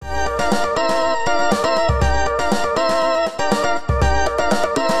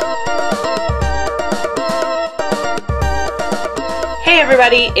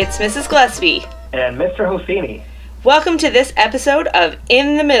everybody, it's Mrs. Gillespie. And Mr. Hosseini. Welcome to this episode of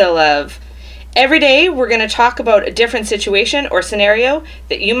In the Middle of. Every day, we're going to talk about a different situation or scenario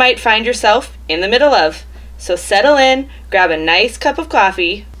that you might find yourself in the middle of. So settle in, grab a nice cup of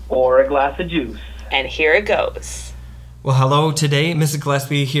coffee. Or a glass of juice. And here it goes. Well, hello today, Mrs.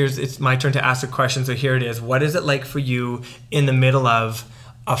 Gillespie. It's my turn to ask a question, so here it is. What is it like for you in the middle of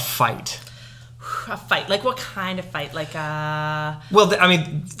a fight? A fight? Like what kind of fight? Like Well, I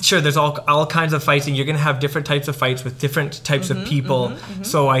mean, sure, there's all kinds of fights, and you're going to have different types of fights with different types of people.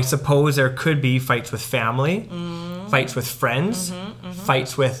 So I suppose there could be fights with family, fights with friends,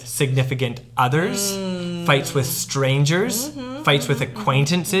 fights with significant others, fights with strangers, fights with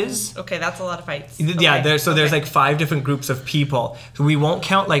acquaintances. Okay, that's a lot of fights. Yeah, Okay. there's like 5 different groups of people. So we won't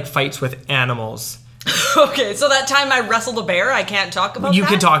count like fights with animals. Okay, so that time I wrestled a bear, I can't talk about You that?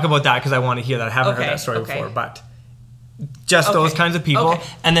 can talk about that because I want to hear that. I haven't heard Okay, that story okay. before, but just those kinds of people. Okay.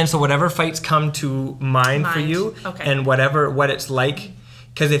 And then so whatever fights come to mind for you, Okay. and what it's like.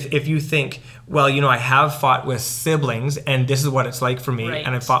 Because if you think, well, you know, I have fought with siblings and this is what it's like for me, Right.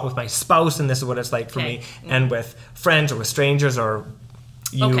 and I fought with my spouse and this is what it's like for Okay. me, and with friends or with strangers or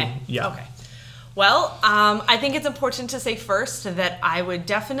you. Okay. Yeah. Okay. Well, I think it's important to say first that I would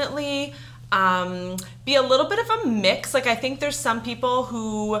definitely be a little bit of a mix. Like I think there's some people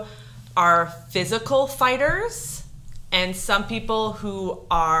who are physical fighters and some people who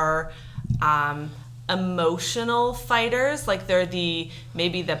are emotional fighters. Like they're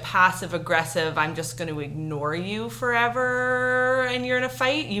maybe the passive aggressive, I'm just going to ignore you forever and you're in a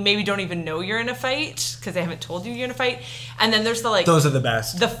fight. You maybe don't even know you're in a fight because they haven't told you you're in a fight. And then there's Those are the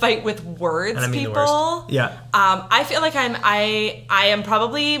best. the fight with words And I mean the people. worst. Yeah. I feel like I am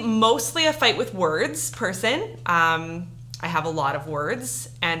probably mostly a fight with words person. I have a lot of words,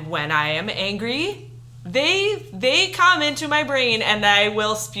 and when I am angry, they come into my brain and I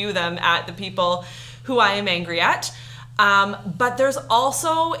will spew them at the people who I am angry at. But there's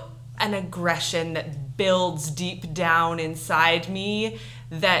also an aggression that builds deep down inside me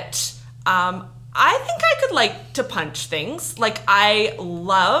that I think I could like to punch things. Like I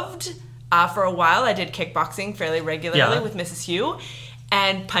loved, for a while, I did kickboxing fairly regularly with Mrs. Hugh,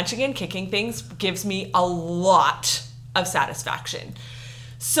 and punching and kicking things gives me a lot of satisfaction.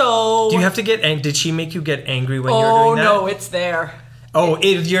 So Do you have to get angry? Did she make you get angry when you were doing that? Oh no, it's there.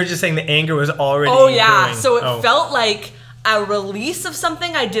 You're just saying the anger was already Oh yeah, brewing. so it felt like a release of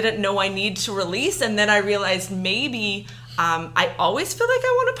something I didn't know I need to release, and then I realized maybe I always feel like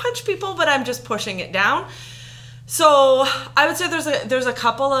I want to punch people, but I'm just pushing it down. So I would say there's a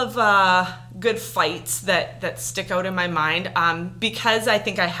couple of good fights that stick out in my mind because I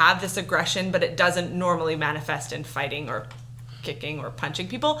think I have this aggression, but it doesn't normally manifest in fighting or kicking or punching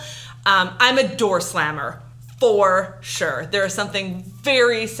people. I'm a door slammer. For sure. There is something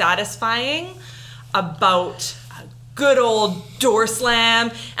very satisfying about a good old door slam,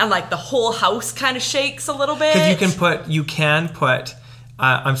 and like the whole house kind of shakes a little bit. Because you can put.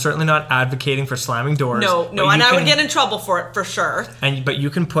 I'm certainly not advocating for slamming doors. No, and I would get in trouble for it for sure. But you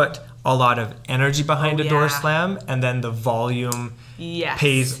can put a lot of energy behind a door yeah. slam, and then the volume Yes.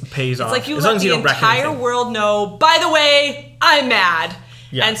 pays off. It's like you as long let as the you don't wreck entire anything. world know, by the way, I'm mad.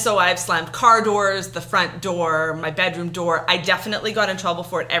 Yeah. And so I've slammed car doors, the front door, my bedroom door. I definitely got in trouble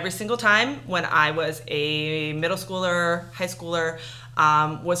for it every single time when I was a middle schooler, high schooler.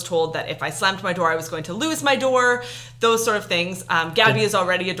 Was told that if I slammed my door, I was going to lose my door, those sort of things. Gabby is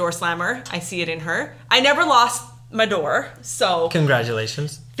already a door slammer. I see it in her. I never lost my door, so...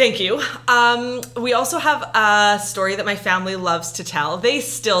 Congratulations. Thank you. We also have a story that my family loves to tell. They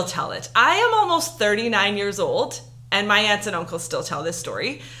still tell it. I am almost 39 years old, and my aunts and uncles still tell this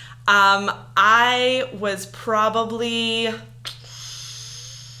story. I was probably,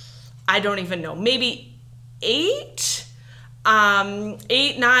 I don't even know, maybe 8,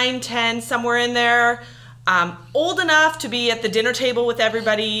 9, 10, somewhere in there. Old enough to be at the dinner table with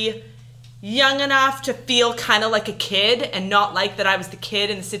everybody, young enough to feel kind of like a kid and not like that I was the kid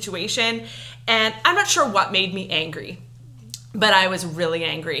in the situation. And I'm not sure what made me angry, but I was really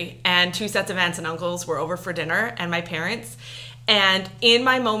angry. And 2 sets of aunts and uncles were over for dinner, and my parents. And in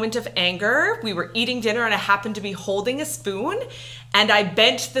my moment of anger, we were eating dinner and I happened to be holding a spoon, and I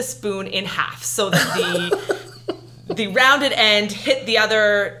bent the spoon in half so that the rounded end hit the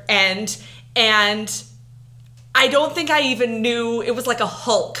other end. And I don't think I even knew. It was like a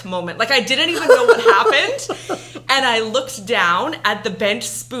Hulk moment. Like I didn't even know what happened. And I looked down at the bent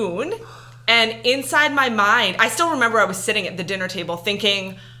spoon, and inside my mind, I still remember I was sitting at the dinner table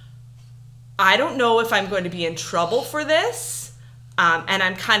thinking, I don't know if I'm going to be in trouble for this. And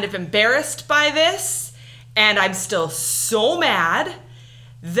I'm kind of embarrassed by this. And I'm still so mad.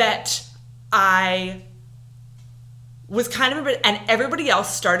 that I was kind of a bit, and everybody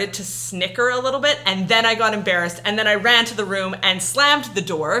else started to snicker a little bit, and then I got embarrassed, and then I ran to the room and slammed the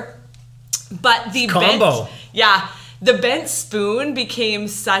door. But the Combo. the bent spoon became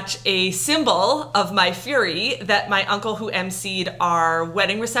such a symbol of my fury that my uncle, who emceed our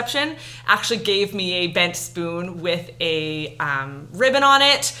wedding reception, actually gave me a bent spoon with a ribbon on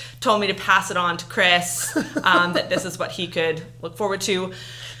it, told me to pass it on to Chris, that this is what he could look forward to.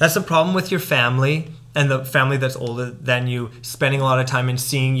 That's the problem with your family and the family that's older than you, spending a lot of time and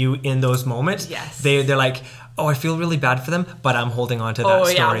seeing you in those moments. Yes. They're like, oh, I feel really bad for them, but I'm holding on to that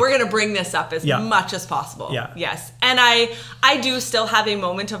story. Oh yeah, we're gonna bring this up as much as possible. Yeah. Yes, and I do still have a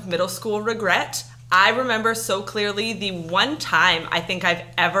moment of middle school regret. I remember so clearly the one time I think I've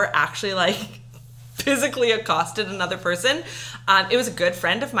ever actually like physically accosted another person. It was a good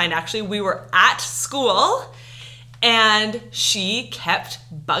friend of mine actually. We were at school, and she kept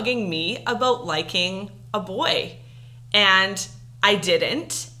bugging me about liking a boy, and I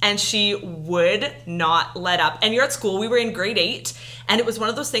didn't, and she would not let up. And you're at school, we were in grade 8, and it was one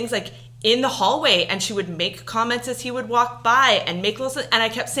of those things like in the hallway, and she would make comments as he would walk by and make little, and I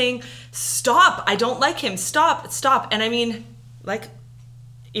kept saying, stop, I don't like him, stop. And I mean, like,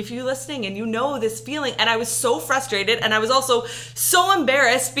 if you're listening and you know this feeling, and I was so frustrated, and I was also so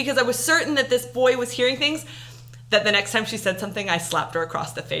embarrassed because I was certain that this boy was hearing things, that the next time she said something, I slapped her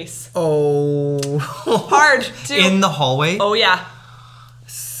across the face. Oh. Hard, too. In the hallway? Oh, yeah.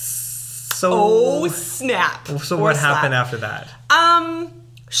 So. Oh, snap. So Or what slap. happened after that?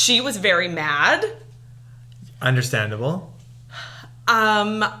 She was very mad. Understandable.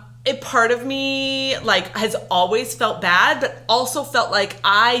 A part of me, like, has always felt bad, but also felt like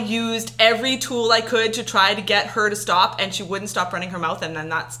I used every tool I could to try to get her to stop, and she wouldn't stop running her mouth, and then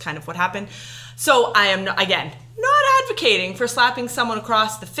that's kind of what happened. So I am, again, not advocating for slapping someone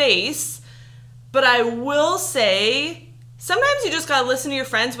across the face, but I will say sometimes you just gotta listen to your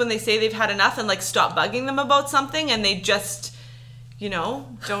friends when they say they've had enough and like stop bugging them about something, and they just,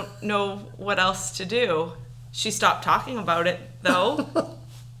 don't know what else to do. She stopped talking about it though.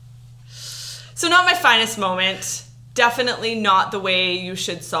 So not my finest moment. Definitely not the way you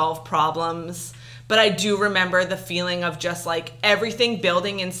should solve problems. But I do remember the feeling of just like everything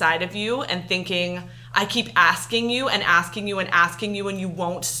building inside of you and thinking, I keep asking you and asking you and asking you, and you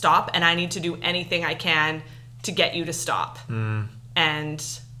won't stop, and I need to do anything I can to get you to stop.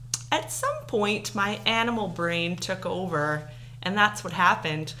 And at some point, my animal brain took over, and that's what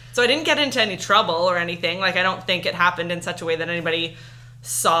happened. So I didn't get into any trouble or anything. Like, I don't think it happened in such a way that anybody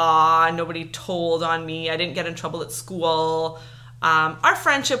saw, nobody told on me. I didn't get in trouble at school. Our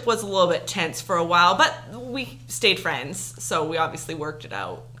friendship was a little bit tense for a while, but we stayed friends, so we obviously worked it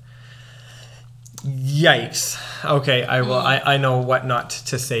out. Yikes. Okay, I will. I know what not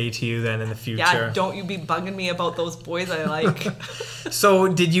to say to you then in the future. Yeah, don't you be bugging me about those boys I like. So,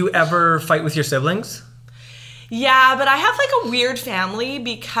 did you ever fight with your siblings? Yeah, but I have like a weird family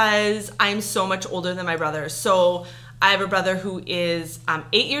because I'm so much older than my brother. So I have a brother who is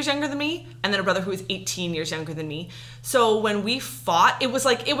 8 years younger than me, and then a brother who is 18 years younger than me. So when we fought, it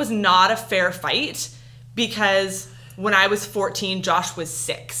was not a fair fight because when I was 14, Josh was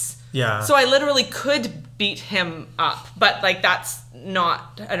 6. Yeah. So I literally could beat him up, but like that's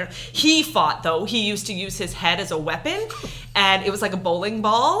not, I don't know. He fought though. He used to use his head as a weapon, and it was like a bowling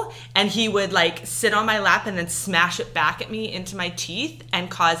ball, and he would like sit on my lap and then smash it back at me into my teeth and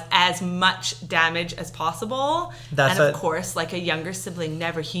cause as much damage as possible. Of course, like a younger sibling,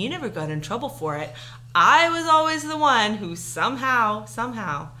 he never got in trouble for it. I was always the one who somehow.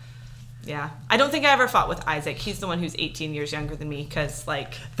 Yeah. I don't think I ever fought with Isaac. He's the one who's 18 years younger than me because,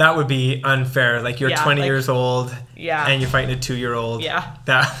 like... That would be unfair. Like, you're 20 years old and you're fighting a 2-year-old. Yeah.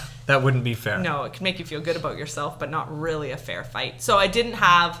 That wouldn't be fair. No, it can make you feel good about yourself, but not really a fair fight. So I didn't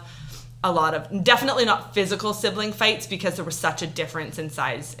have a lot of... Definitely not physical sibling fights because there was such a difference in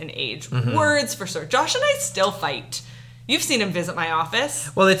size and age. Mm-hmm. Words, for sure. Josh and I still fight. You've seen him visit my office.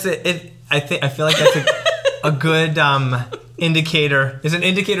 Well, I feel like that's a good... indicator is an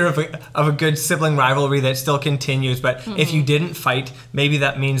indicator of a good sibling rivalry that still continues, but if you didn't fight, maybe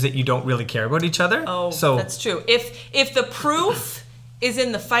that means that you don't really care about each other. So that's true. If the proof is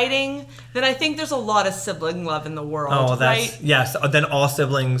in the fighting, then I think there's a lot of sibling love in the world, right? Yes, then all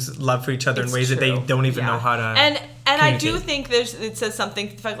siblings love for each other in ways that they don't even know how to and I do think it says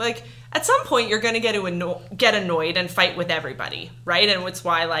something like at some point you're going to get annoyed and fight with everybody, right? And it's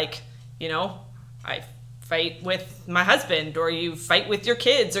why, like, I fight with my husband, or you fight with your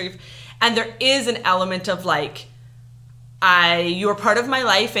kids, and there is an element of like, you're part of my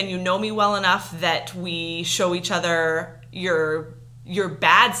life and you know me well enough that we show each other your your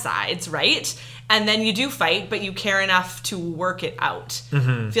bad sides, right? And then you do fight, but you care enough to work it out.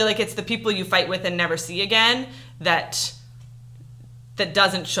 I feel like it's the people you fight with and never see again that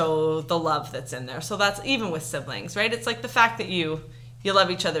doesn't show the love that's in there. So that's even with siblings, right? It's like the fact that you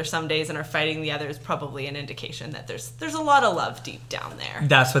love each other some days and are fighting the other is probably an indication that there's a lot of love deep down there.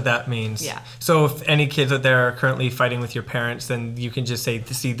 That's what that means. Yeah. So if any kids out there are currently fighting with your parents, then you can just say,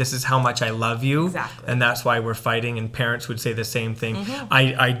 see, this is how much I love you. Exactly. And that's why we're fighting. And parents would say the same thing.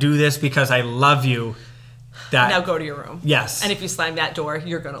 I do this because I love you. Now go to your room. Yes. And if you slam that door,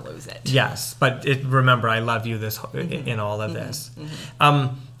 you're going to lose it. Yes. But remember, I love you in all of this.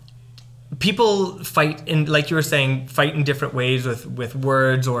 People fight in, like you were saying, fight in different ways with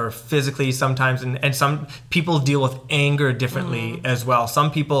words or physically sometimes, and some people deal with anger differently as well.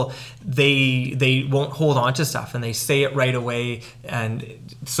 Some people they won't hold on to stuff and they say it right away,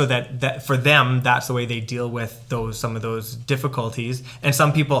 and so that for them that's the way they deal with some of those difficulties. And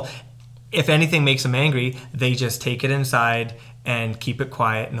some people, if anything makes them angry, they just take it inside and keep it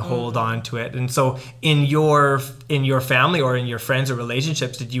quiet and hold on to it. And so in your family or in your friends or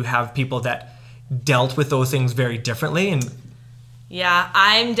relationships, did you have people that dealt with those things very differently? And yeah,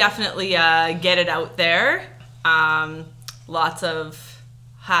 I'm definitely get it out there. Lots of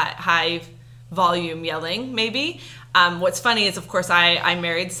high volume yelling, maybe. What's funny is, of course, I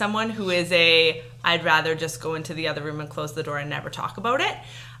married someone who is I'd rather just go into the other room and close the door and never talk about it.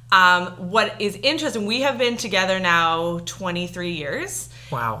 What is interesting, we have been together now 23 years.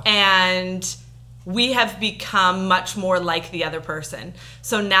 Wow. And we have become much more like the other person.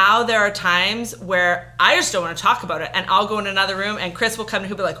 So now there are times where I just don't want to talk about it, and I'll go in another room and Chris will come and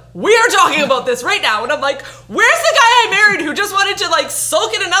he'll be like, we are talking about this right now. And I'm like, where's the guy I married who just wanted to like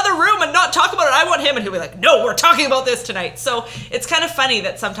sulk in another room and not talk about it? I want him. And he'll be like, no, we're talking about this tonight. So it's kind of funny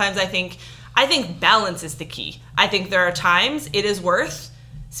that sometimes I think balance is the key. I think there are times it is worth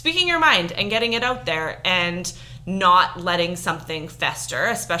speaking your mind and getting it out there and not letting something fester,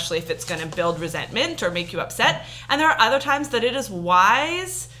 especially if it's going to build resentment or make you upset. And there are other times that it is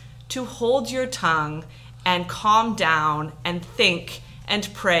wise to hold your tongue and calm down and think and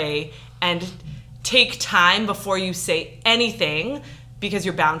pray and take time before you say anything, because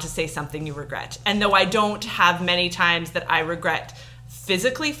you're bound to say something you regret. And though I don't have many times that I regret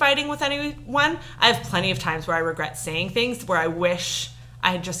physically fighting with anyone, I have plenty of times where I regret saying things where I wish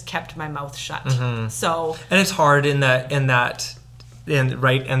I had just kept my mouth shut. So, and it's hard in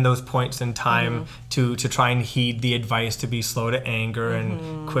those points in time to try and heed the advice to be slow to anger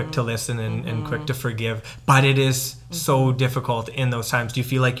and quick to listen and quick to forgive. But it is so difficult in those times. Do you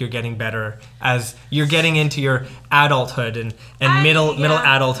feel like you're getting better as you're getting into your adulthood and middle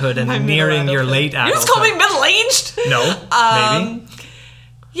adulthood and nearing your late adulthood? You just call me middle-aged? No, maybe.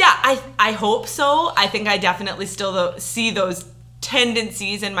 Yeah, I hope so. I think I definitely still see those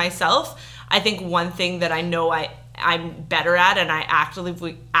tendencies in myself. I think one thing that I know I'm better at and I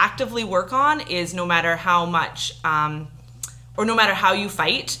actively work on is no matter how much or no matter how you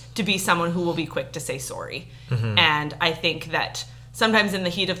fight, to be someone who will be quick to say sorry. And I think that sometimes in the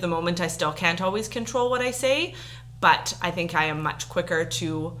heat of the moment I still can't always control what I say, but I think I am much quicker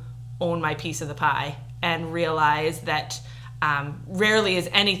to own my piece of the pie and realize that rarely is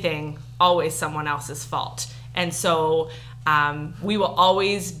anything always someone else's fault. And so we will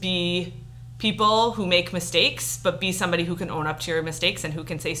always be people who make mistakes, but be somebody who can own up to your mistakes and who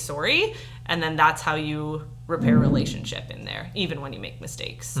can say sorry. And then that's how you repair a relationship in there, even when you make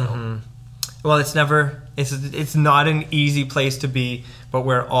mistakes. So. Well, it's not an easy place to be, but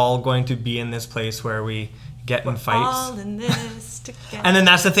we're all going to be in this place where we get in fights. All in this together. And then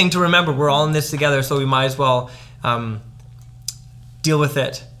that's the thing to remember. We're all in this together, so we might as well deal with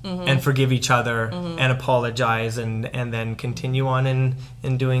it and forgive each other and apologize and then continue on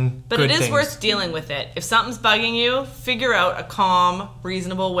in doing but good it is things. worth dealing with it. If something's bugging you, figure out a calm,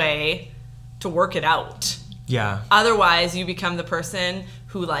 reasonable way to work it out. Yeah. Otherwise, you become the person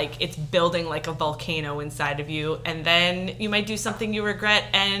who it's building like a volcano inside of you, and then you might do something you regret,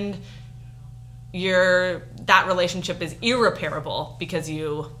 and that relationship is irreparable because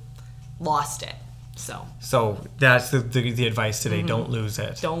you lost it. So that's the advice today. Don't lose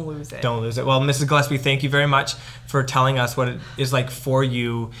it. Don't lose it. Don't lose it. Well, Mrs. Gillespie, thank you very much for telling us what it is like for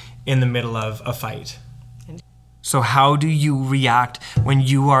you in the middle of a fight. So how do you react when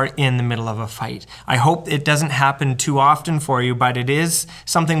you are in the middle of a fight? I hope it doesn't happen too often for you, but it is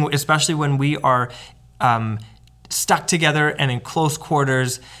something, especially when we are stuck together and in close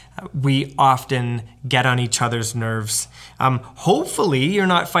quarters, we often get on each other's nerves. Hopefully you're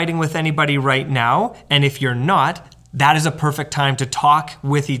not fighting with anybody right now, and if you're not, that is a perfect time to talk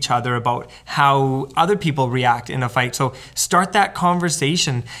with each other about how other people react in a fight. So start that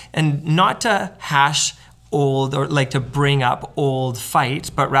conversation, and not to hash old or like to bring up old fights,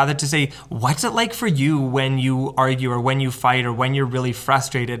 but rather to say, what's it like for you when you argue or when you fight or when you're really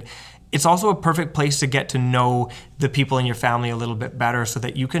frustrated? It's also a perfect place to get to know the people in your family a little bit better so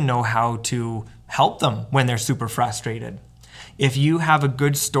that you can know how to help them when they're super frustrated. If you have a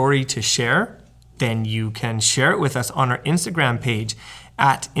good story to share, then you can share it with us on our Instagram page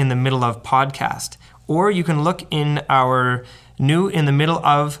at In the Middle of Podcast. Or you can look in our new In the Middle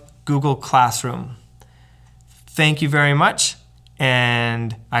of Google Classroom. Thank you very much.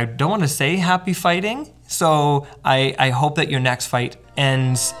 And I don't want to say happy fighting, so I hope that your next fight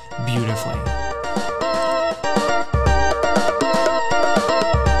ends beautifully.